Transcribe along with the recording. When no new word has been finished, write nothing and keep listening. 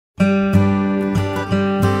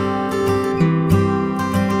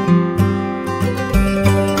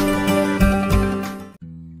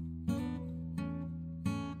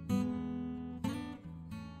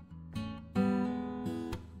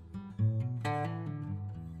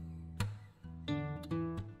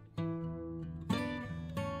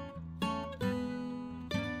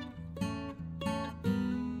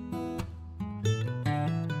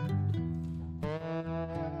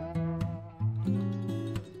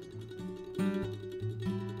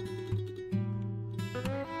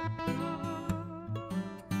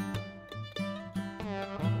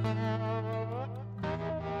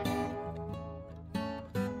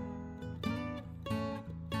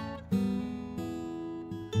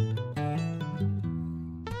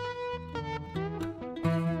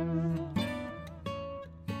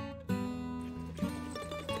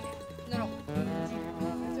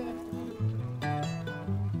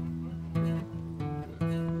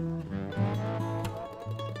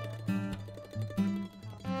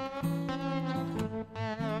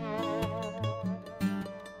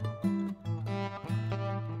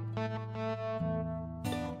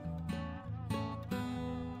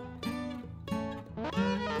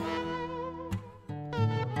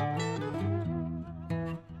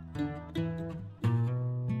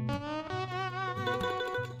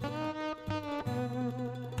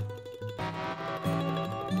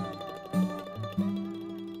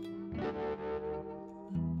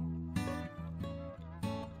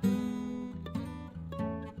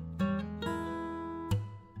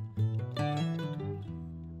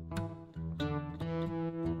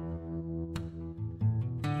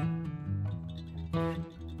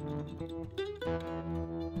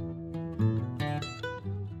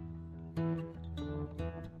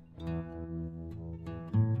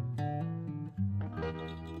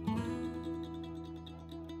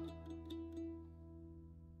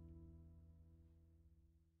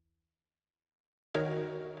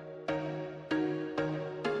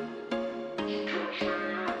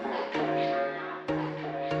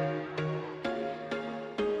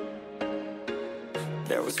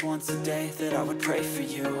There was once a day that I would pray for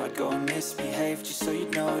you. I'd go and misbehave just so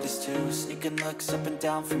you'd notice too. Sneaking looks up and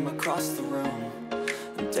down from across the room.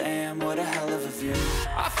 And damn, what a hell of a view.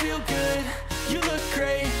 I feel good, you look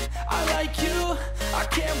great, I like you, I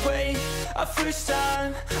can't wait. A first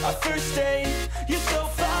time, a first date. You're so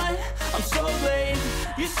fine, I'm so late.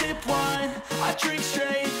 You sip wine, I drink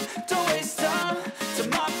straight. Don't waste time to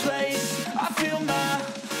my place. I feel my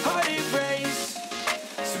heart erase.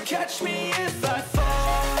 So catch me if I fall.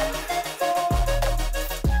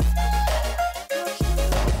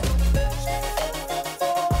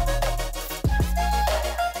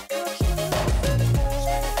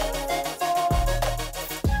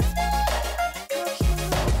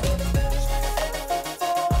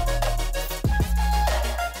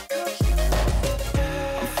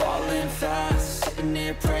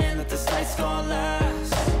 Praying that this night's gonna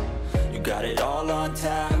last. You got it all on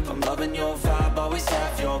tap, I'm loving your vibe, always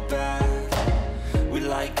have your back. We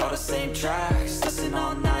like all the same tracks, listen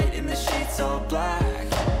all night in the sheets all black.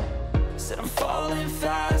 Said I'm falling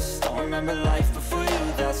fast, don't remember life before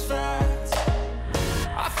you, that's fact.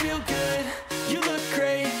 I feel good, you look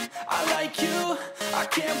great, I like you, I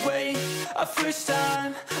can't wait. A first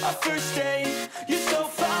time, a first date. You're so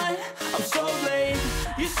fine, I'm so late.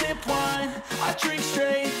 You sip wine, I drink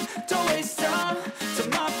straight. Don't waste time to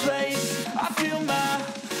my place. I feel my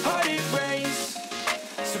heart erase.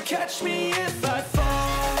 So catch me if I fall.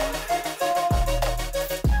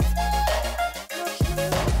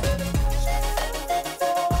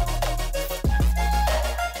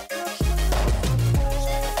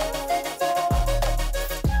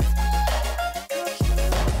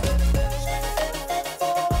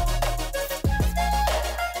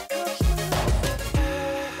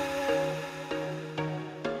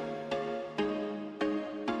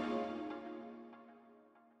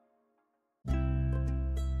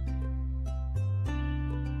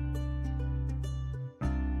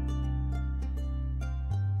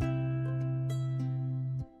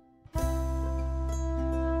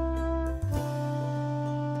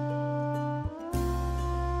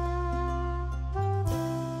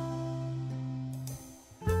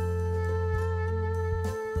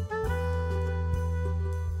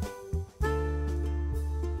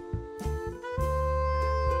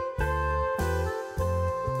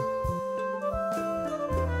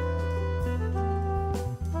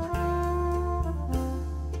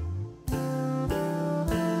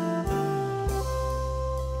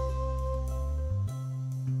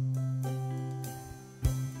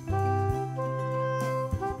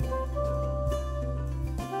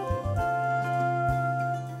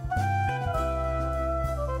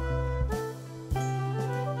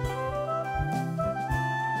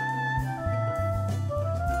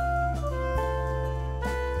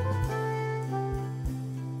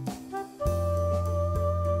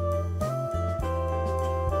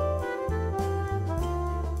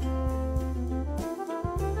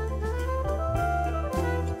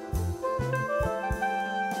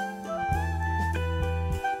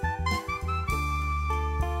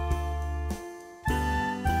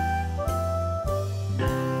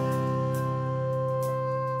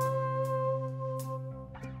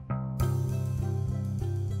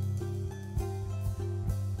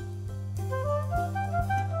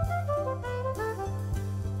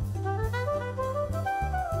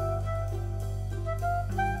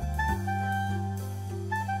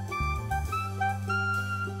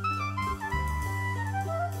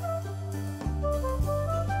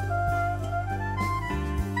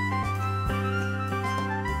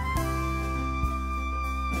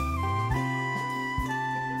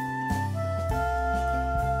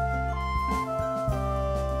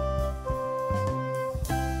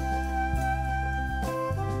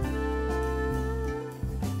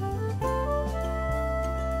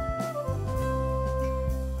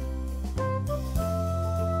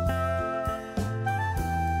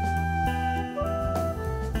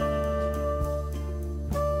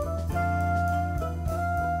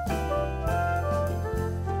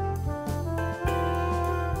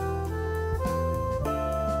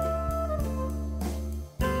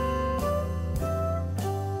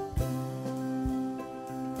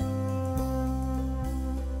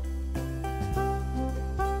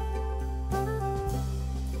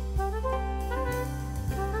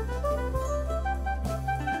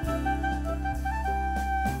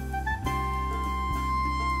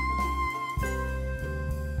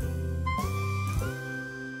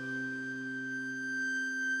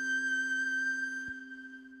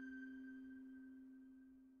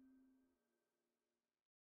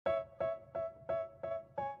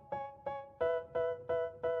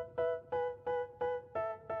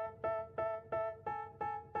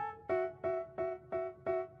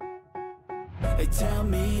 They tell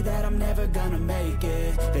me that I'm never gonna make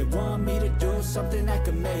it. They want me to do something that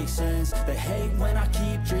could make sense. They hate when I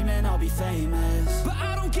keep dreaming I'll be famous, but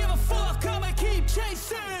I don't give a fuck, I'ma keep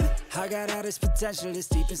chasing. I got all this potential that's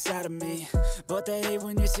deep inside of me, but they hate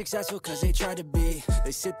when you're successful cause they try to be.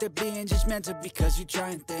 They sit there being judgmental because you're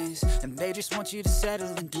trying things, and they just want you to settle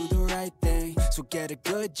and do the right thing. So get a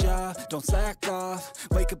good job, don't slack off.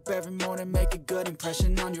 Wake up every morning, make a good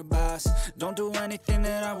impression on your boss. Don't do anything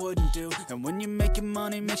that I wouldn't do, and when you're making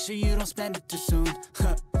money, make sure you don't spend it too soon.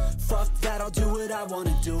 Fuck that, I'll do what I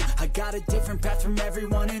wanna do. I got a different path from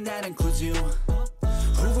everyone, and that includes you.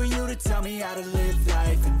 Who are you to tell me how to live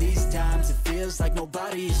life? In these times it feels like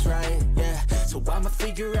nobody's right, yeah. So I'ma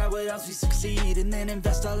figure out what else we succeed, and then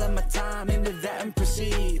invest all of my time into that and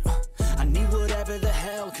proceed. I need whatever the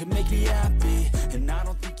hell could make me happy, and I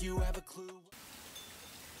don't think you have a clue.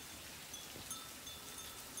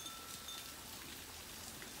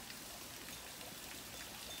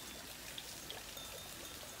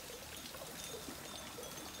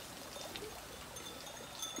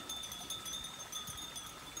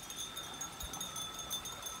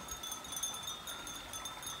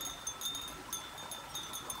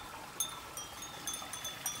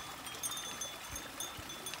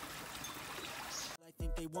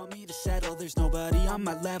 They want me to settle, there's nobody on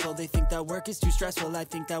my level. They think that work is too stressful, I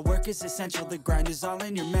think that work is essential. The grind is all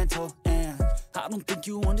in your mental, and I don't think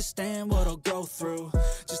you understand what I'll go through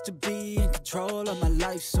just to be in control of my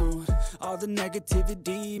life soon. All the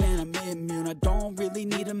negativity, man, I'm immune. I don't really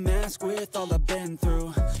need a mask with all I've been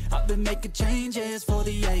through. I've been making changes for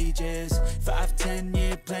the ages. 5-10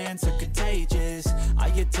 year plans are contagious. I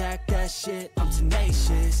attack that shit, I'm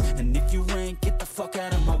tenacious. And if you ain't, get the fuck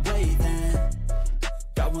out of my way then.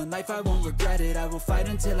 Got one life, I won't regret it. I will fight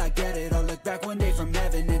until I get it. I'll look back one day from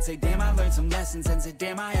heaven and say, damn, I learned some lessons. And say,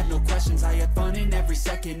 damn, I have no questions. I had fun in every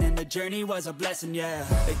second, and the journey was a blessing, yeah.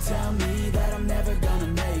 They tell me that I'm never gonna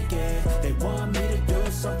make it. They want me to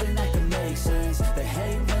do something that